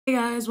Hey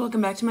guys,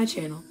 welcome back to my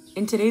channel.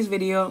 In today's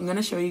video, I'm going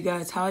to show you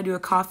guys how I do a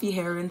coffee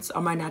hair rinse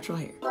on my natural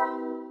hair.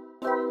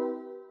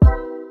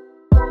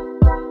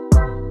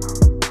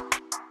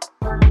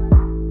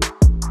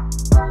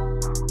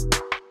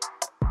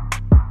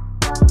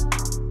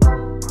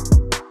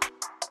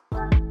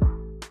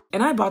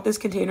 And I bought this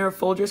container of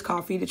Folgers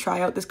coffee to try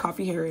out this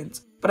coffee hair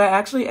rinse, but I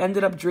actually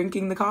ended up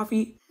drinking the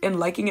coffee and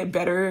liking it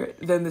better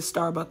than the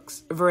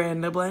Starbucks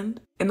Veranda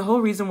blend. And the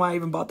whole reason why I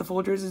even bought the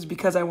Folgers is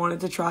because I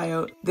wanted to try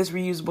out this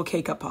reusable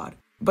K-Cup pod.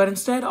 But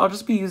instead, I'll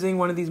just be using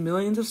one of these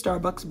millions of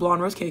Starbucks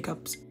Blonde Rose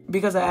K-Cups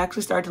because I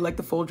actually started to like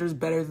the Folgers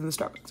better than the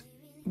Starbucks.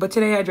 But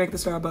today I drank the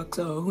Starbucks,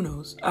 so who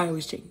knows, I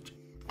always change.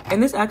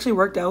 And this actually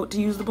worked out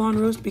to use the Blonde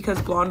Roast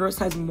because Blonde Roast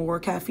has more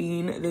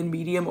caffeine than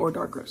medium or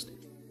dark roast,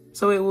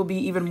 so it will be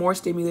even more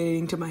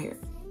stimulating to my hair.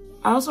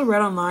 I also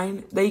read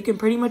online that you can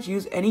pretty much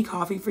use any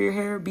coffee for your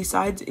hair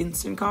besides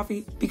instant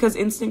coffee because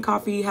instant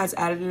coffee has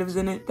additives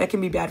in it that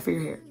can be bad for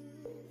your hair.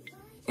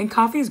 And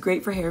coffee is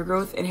great for hair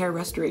growth and hair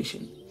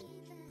restoration.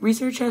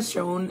 Research has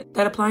shown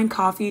that applying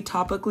coffee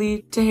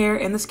topically to hair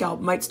and the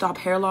scalp might stop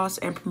hair loss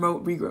and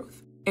promote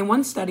regrowth. And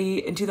one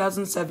study in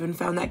 2007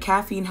 found that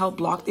caffeine helped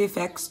block the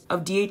effects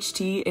of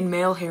DHT in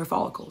male hair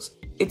follicles.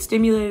 It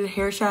stimulated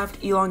hair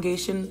shaft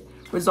elongation,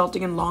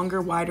 resulting in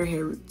longer, wider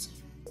hair roots.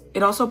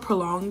 It also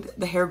prolonged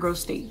the hair growth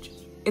stage.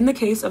 In the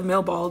case of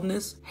male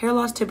baldness, hair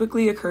loss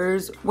typically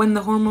occurs when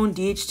the hormone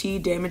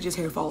DHT damages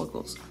hair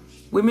follicles.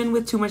 Women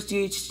with too much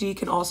DHT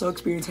can also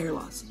experience hair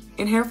loss.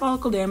 And hair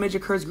follicle damage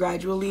occurs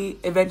gradually,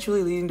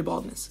 eventually leading to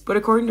baldness. But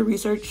according to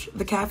research,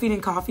 the caffeine in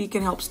coffee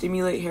can help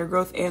stimulate hair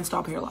growth and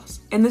stop hair loss.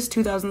 And this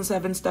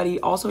 2007 study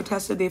also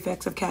tested the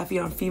effects of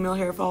caffeine on female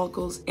hair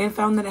follicles and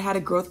found that it had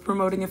a growth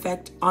promoting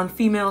effect on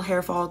female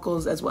hair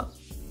follicles as well.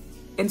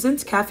 And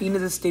since caffeine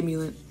is a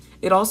stimulant,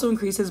 it also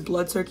increases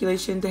blood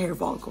circulation to hair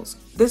follicles.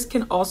 This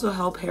can also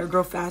help hair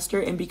grow faster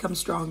and become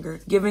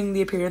stronger, giving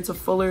the appearance of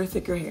fuller,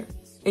 thicker hair.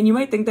 And you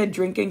might think that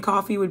drinking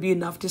coffee would be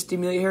enough to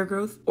stimulate hair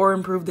growth or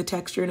improve the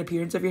texture and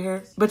appearance of your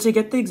hair. But to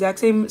get the exact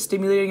same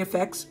stimulating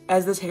effects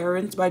as this hair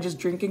rinse by just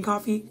drinking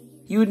coffee,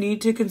 you would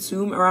need to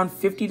consume around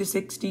 50 to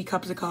 60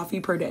 cups of coffee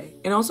per day.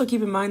 And also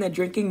keep in mind that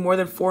drinking more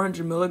than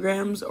 400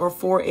 milligrams or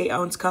 4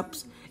 8-ounce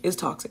cups is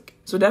toxic.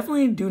 So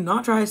definitely do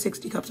not try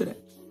 60 cups a day.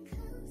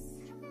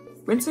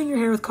 Rinsing your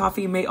hair with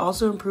coffee may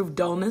also improve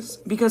dullness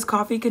because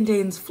coffee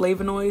contains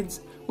flavonoids,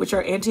 which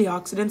are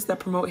antioxidants that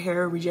promote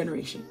hair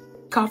regeneration.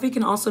 Coffee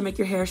can also make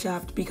your hair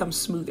shaft become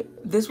smoother.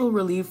 This will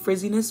relieve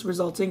frizziness,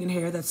 resulting in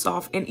hair that's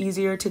soft and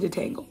easier to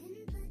detangle.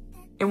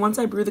 And once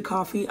I brew the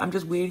coffee, I'm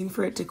just waiting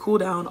for it to cool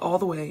down all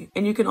the way.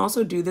 And you can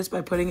also do this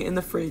by putting it in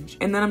the fridge,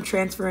 and then I'm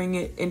transferring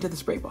it into the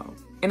spray bottle.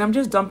 And I'm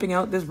just dumping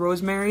out this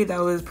rosemary that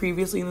was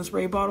previously in the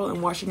spray bottle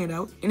and washing it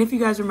out. And if you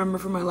guys remember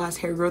from my last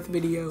hair growth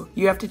video,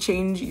 you have to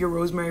change your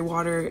rosemary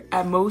water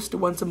at most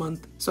once a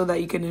month so that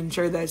you can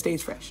ensure that it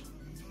stays fresh.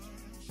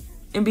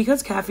 And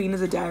because caffeine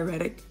is a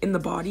diuretic in the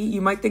body,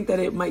 you might think that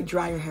it might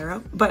dry your hair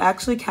out, but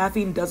actually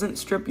caffeine doesn't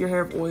strip your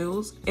hair of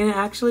oils, and it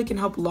actually can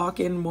help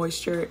lock in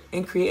moisture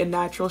and create a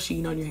natural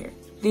sheen on your hair.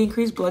 The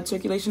increased blood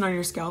circulation on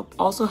your scalp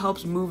also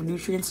helps move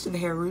nutrients to the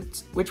hair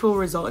roots, which will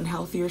result in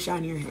healthier,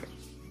 shinier hair.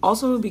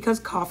 Also, because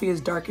coffee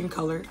is dark in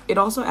color, it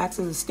also acts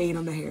as a stain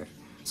on the hair.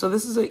 So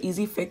this is an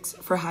easy fix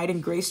for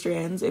hiding gray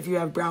strands if you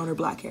have brown or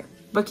black hair.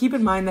 But keep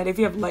in mind that if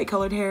you have light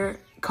colored hair,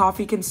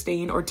 coffee can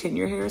stain or tint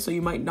your hair, so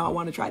you might not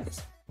want to try this.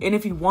 And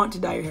if you want to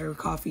dye your hair with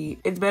coffee,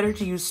 it's better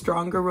to use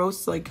stronger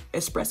roasts like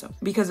espresso,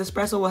 because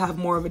espresso will have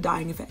more of a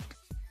dyeing effect.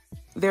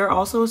 There are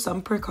also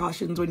some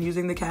precautions when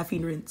using the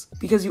caffeine rinse,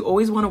 because you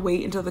always want to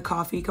wait until the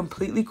coffee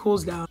completely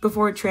cools down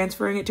before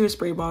transferring it to a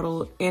spray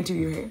bottle and to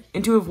your hair.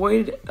 And to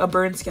avoid a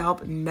burned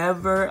scalp,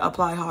 never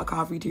apply hot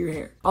coffee to your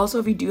hair. Also,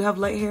 if you do have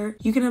light hair,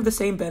 you can have the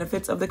same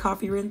benefits of the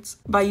coffee rinse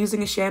by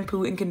using a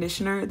shampoo and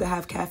conditioner that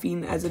have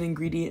caffeine as an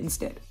ingredient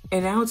instead.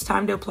 And now it's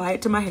time to apply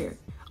it to my hair.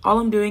 All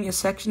I'm doing is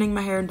sectioning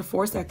my hair into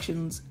 4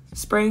 sections,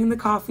 spraying the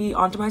coffee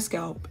onto my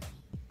scalp,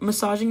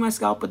 massaging my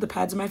scalp with the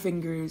pads of my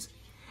fingers,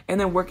 and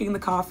then working the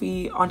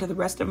coffee onto the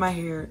rest of my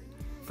hair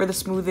for the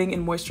smoothing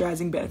and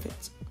moisturizing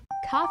benefits.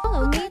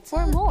 Follow me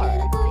for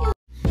more.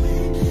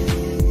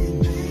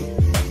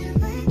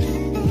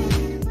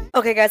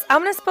 Okay guys,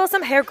 I'm gonna spill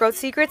some hair growth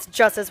secrets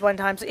just this one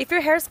time. So if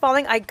your hair is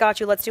falling, I got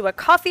you. Let's do a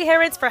coffee hair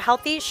rinse for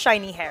healthy,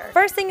 shiny hair.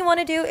 First thing you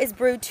want to do is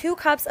brew 2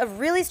 cups of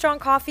really strong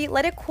coffee,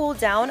 let it cool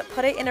down,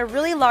 put it in a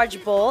really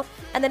large bowl,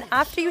 and then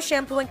after you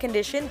shampoo and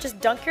condition, just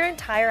dunk your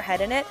entire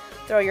head in it,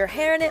 throw your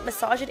hair in it,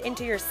 massage it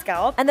into your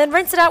scalp, and then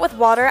rinse it out with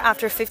water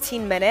after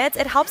 15 minutes.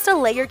 It helps to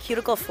lay your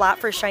cuticle flat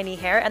for shiny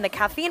hair, and the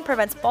caffeine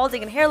prevents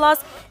balding and hair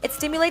loss. It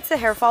stimulates the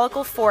hair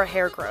follicle for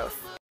hair growth.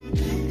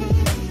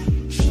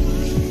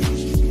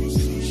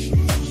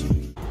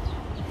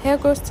 Hair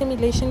growth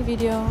stimulation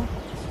video.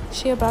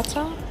 Shea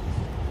butter,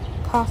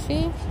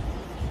 coffee,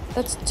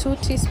 that's 2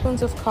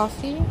 teaspoons of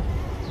coffee.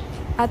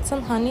 Add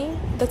some honey,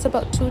 that's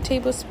about 2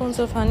 tablespoons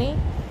of honey.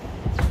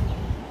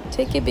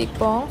 Take a big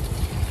bowl,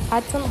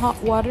 add some hot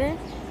water,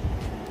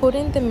 put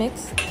in the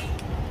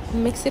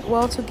mix it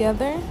well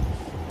together.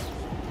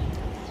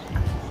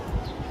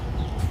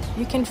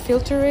 You can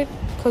filter it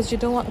because you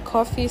don't want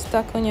coffee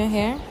stuck on your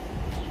hair.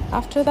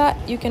 After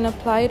that, you can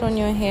apply it on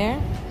your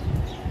hair.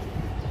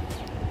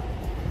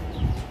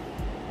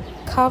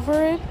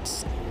 Cover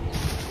it.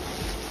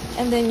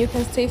 And then you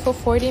can stay for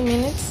 40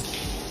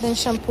 minutes. Then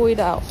shampoo it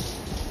out.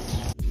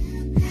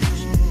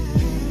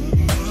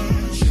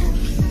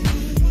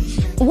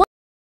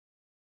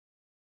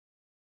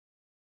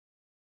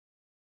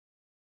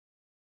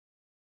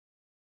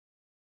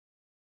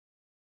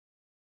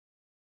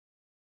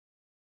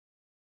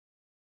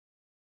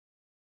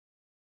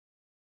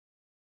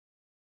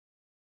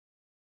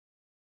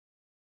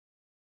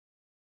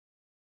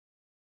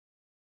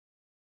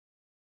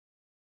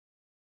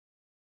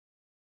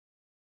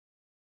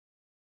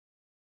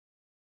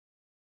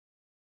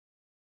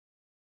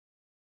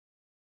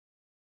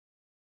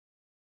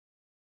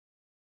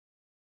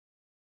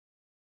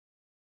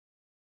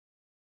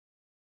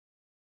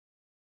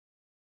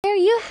 There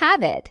you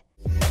have it.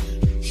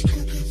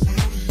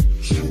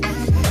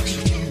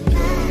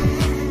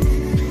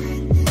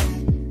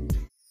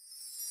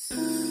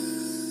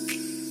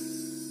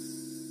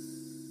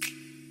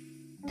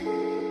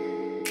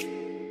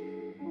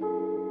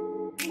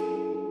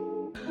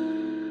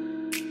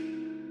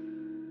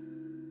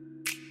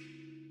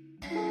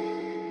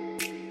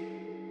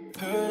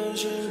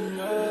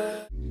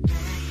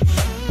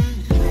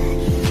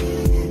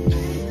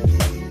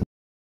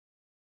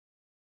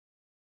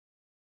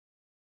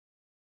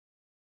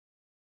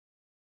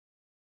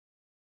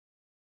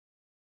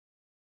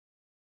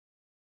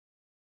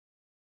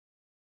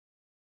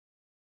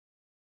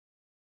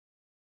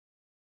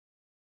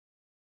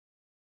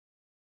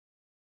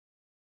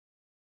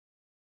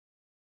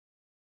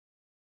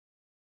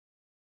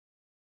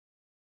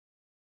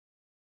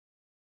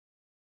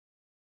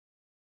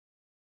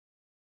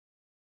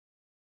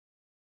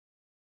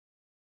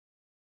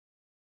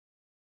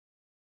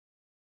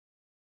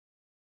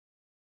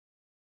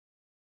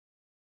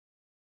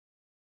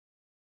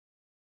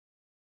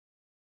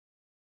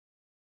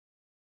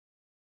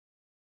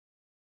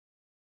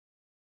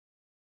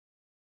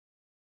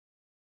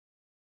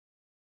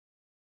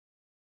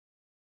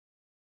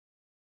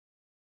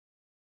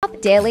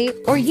 Daily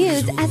or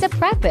use as a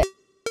practice.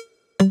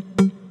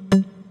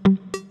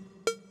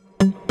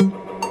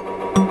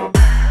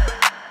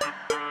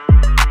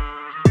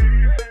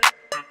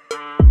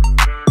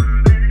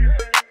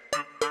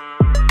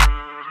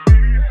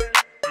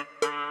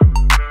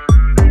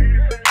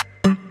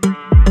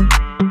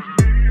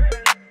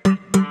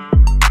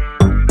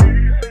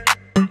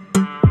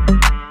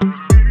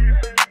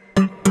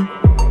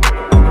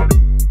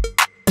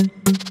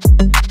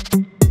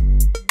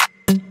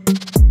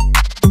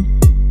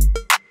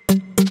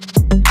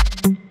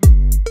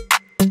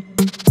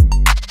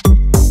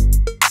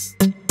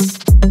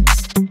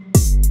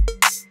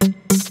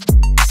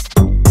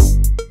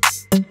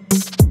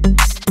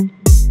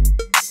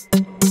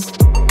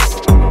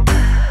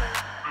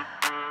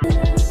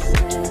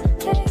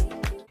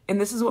 And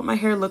this is what my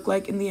hair looked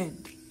like in the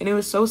end. And it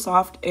was so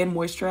soft and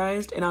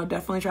moisturized, and I'll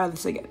definitely try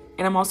this again.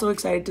 And I'm also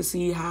excited to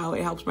see how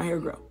it helps my hair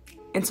grow.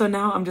 And so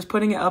now I'm just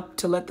putting it up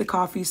to let the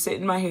coffee sit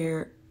in my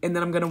hair, and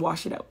then I'm gonna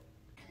wash it out.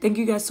 Thank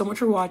you guys so much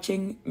for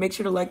watching. Make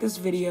sure to like this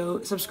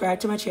video, subscribe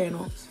to my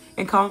channel,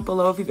 and comment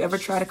below if you've ever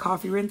tried a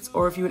coffee rinse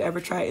or if you would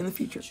ever try it in the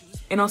future.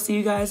 And I'll see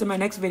you guys in my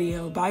next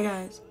video. Bye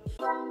guys.